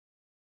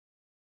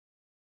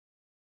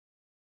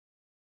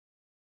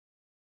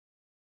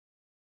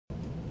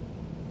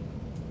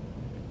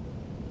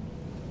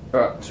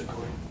Right.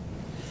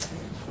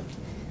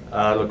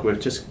 Look, we've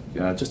just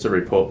a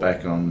report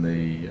back on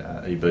the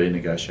EBA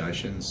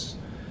negotiations.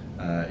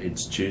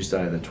 It's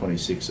Tuesday the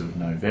 26th of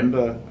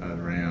November at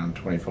around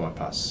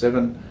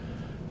 7:25.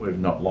 We've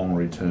not long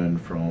returned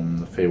from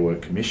the Fair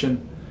Work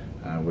Commission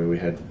where we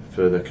had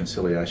further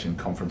conciliation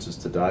conferences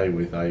today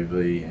with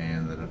AV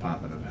and the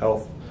Department of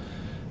Health.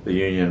 The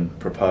union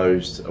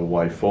proposed a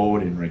way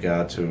forward in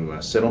regard to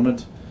a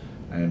settlement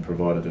and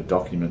provided a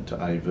document to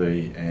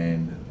AV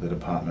and the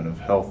Department of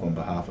Health on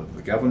behalf of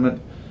the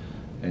government.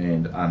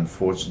 And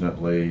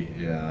unfortunately,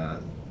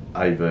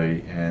 AV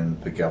and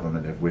the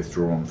government have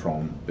withdrawn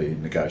from the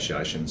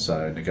negotiations.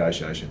 So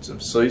negotiations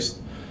have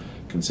ceased,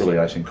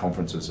 conciliation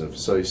conferences have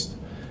ceased,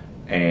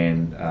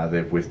 and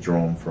they've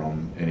withdrawn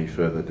from any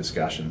further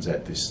discussions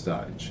at this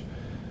stage.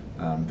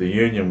 The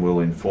union will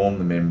inform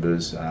the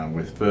members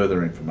with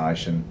further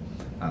information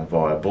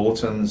via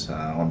bulletins,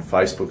 on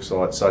Facebook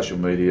sites, social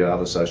media,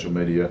 other social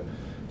media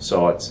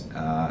sites,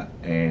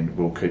 and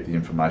we'll keep the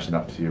information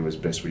up to you as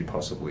best we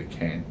possibly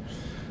can.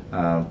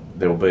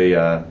 There will be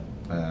a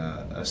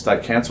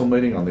State Council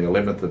meeting on the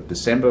 11th of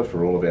December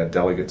for all of our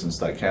delegates and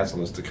State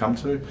Councillors to come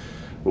to.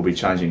 We'll be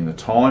changing the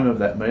time of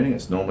that meeting.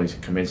 It's normally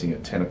commencing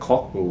at 10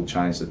 o'clock. We'll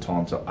change the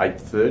time to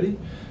 8:30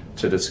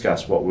 to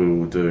discuss what we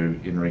will do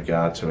in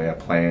regard to our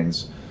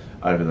plans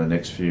over the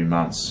next few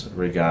months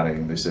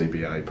regarding this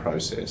EBA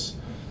process.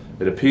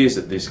 It appears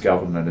that this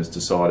government has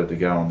decided to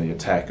go on the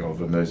attack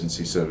of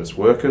emergency service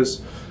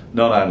workers.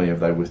 Not only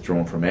have they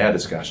withdrawn from our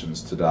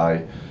discussions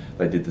today,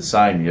 they did the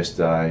same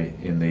yesterday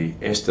in the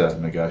ESTA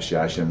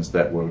negotiations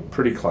that were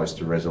pretty close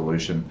to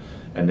resolution,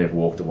 and they've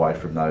walked away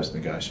from those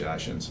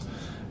negotiations.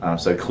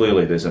 So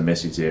clearly there's a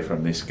message there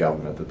from this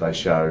government that they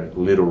show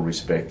little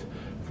respect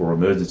for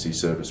emergency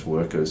service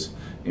workers,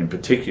 in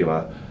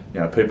particular,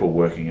 people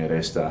working at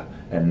ESTA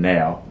and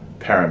now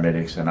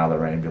paramedics and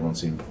other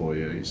ambulance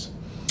employees.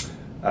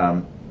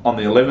 On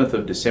the 11th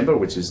of December,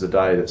 which is the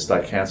day that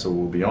State Council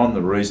will be on,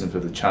 the reason for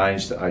the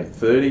change to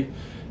 8:30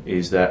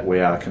 is that we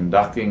are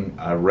conducting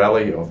a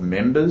rally of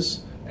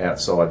members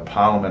outside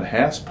Parliament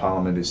House.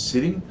 Parliament is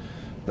sitting.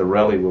 The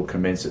rally will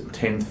commence at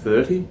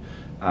 10:30.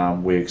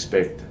 We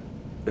expect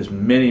as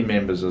many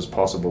members as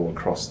possible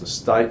across the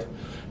state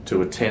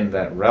to attend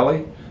that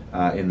rally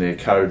in their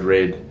Code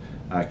Red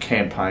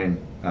campaign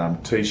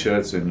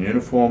t-shirts and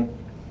uniform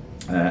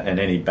and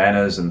any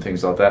banners and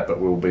things like that, but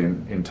we'll be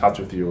in touch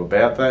with you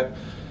about that.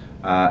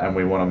 And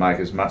we want to make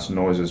as much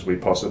noise as we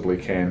possibly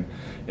can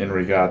in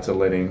regard to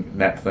letting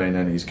Napthine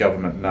and his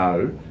government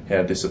know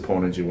how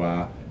disappointed you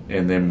are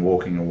in them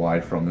walking away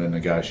from the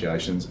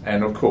negotiations,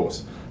 and of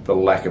course the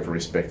lack of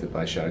respect that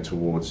they show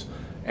towards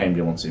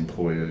ambulance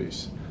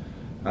employees.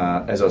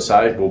 As I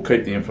say, we'll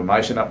keep the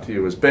information up to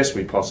you as best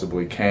we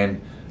possibly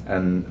can,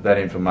 and that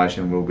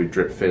information will be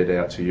drip fed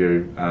out to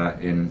you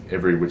in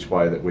every which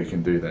way that we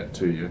can do that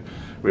to you.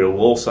 We'll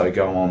also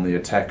go on the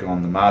attack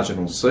on the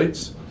marginal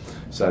seats.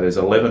 So there's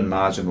 11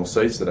 marginal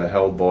seats that are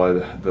held by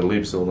the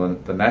Libs or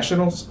the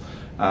Nationals.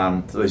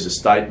 These are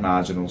state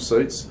marginal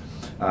seats.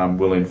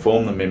 We'll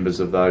inform the members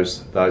of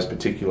those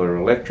particular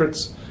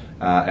electorates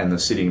and the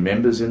sitting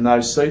members in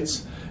those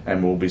seats,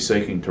 and we'll be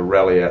seeking to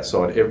rally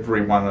outside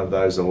every one of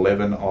those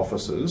 11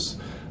 offices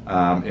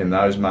in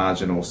those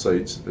marginal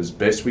seats as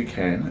best we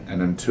can,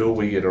 and until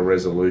we get a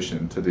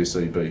resolution to this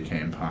EB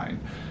campaign.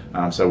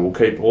 So we'll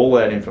keep all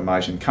that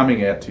information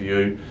coming out to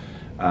you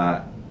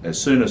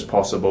as soon as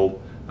possible.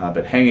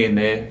 But hang in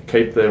there,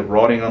 keep the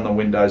writing on the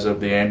windows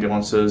of the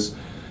ambulances,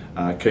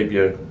 keep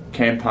your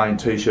campaign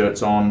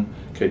t-shirts on,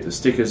 keep the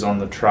stickers on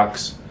the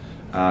trucks,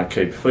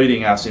 keep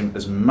feeding us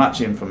as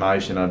much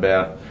information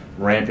about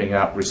ramping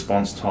up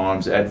response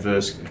times,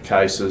 adverse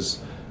cases.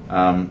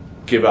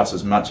 Give us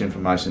as much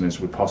information as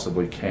we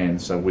possibly can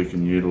so we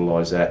can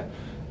utilise that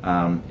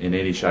in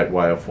any shape,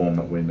 way or form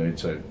that we need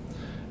to.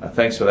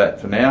 Thanks for that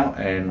for now,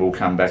 and we'll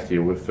come back to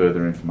you with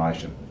further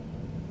information.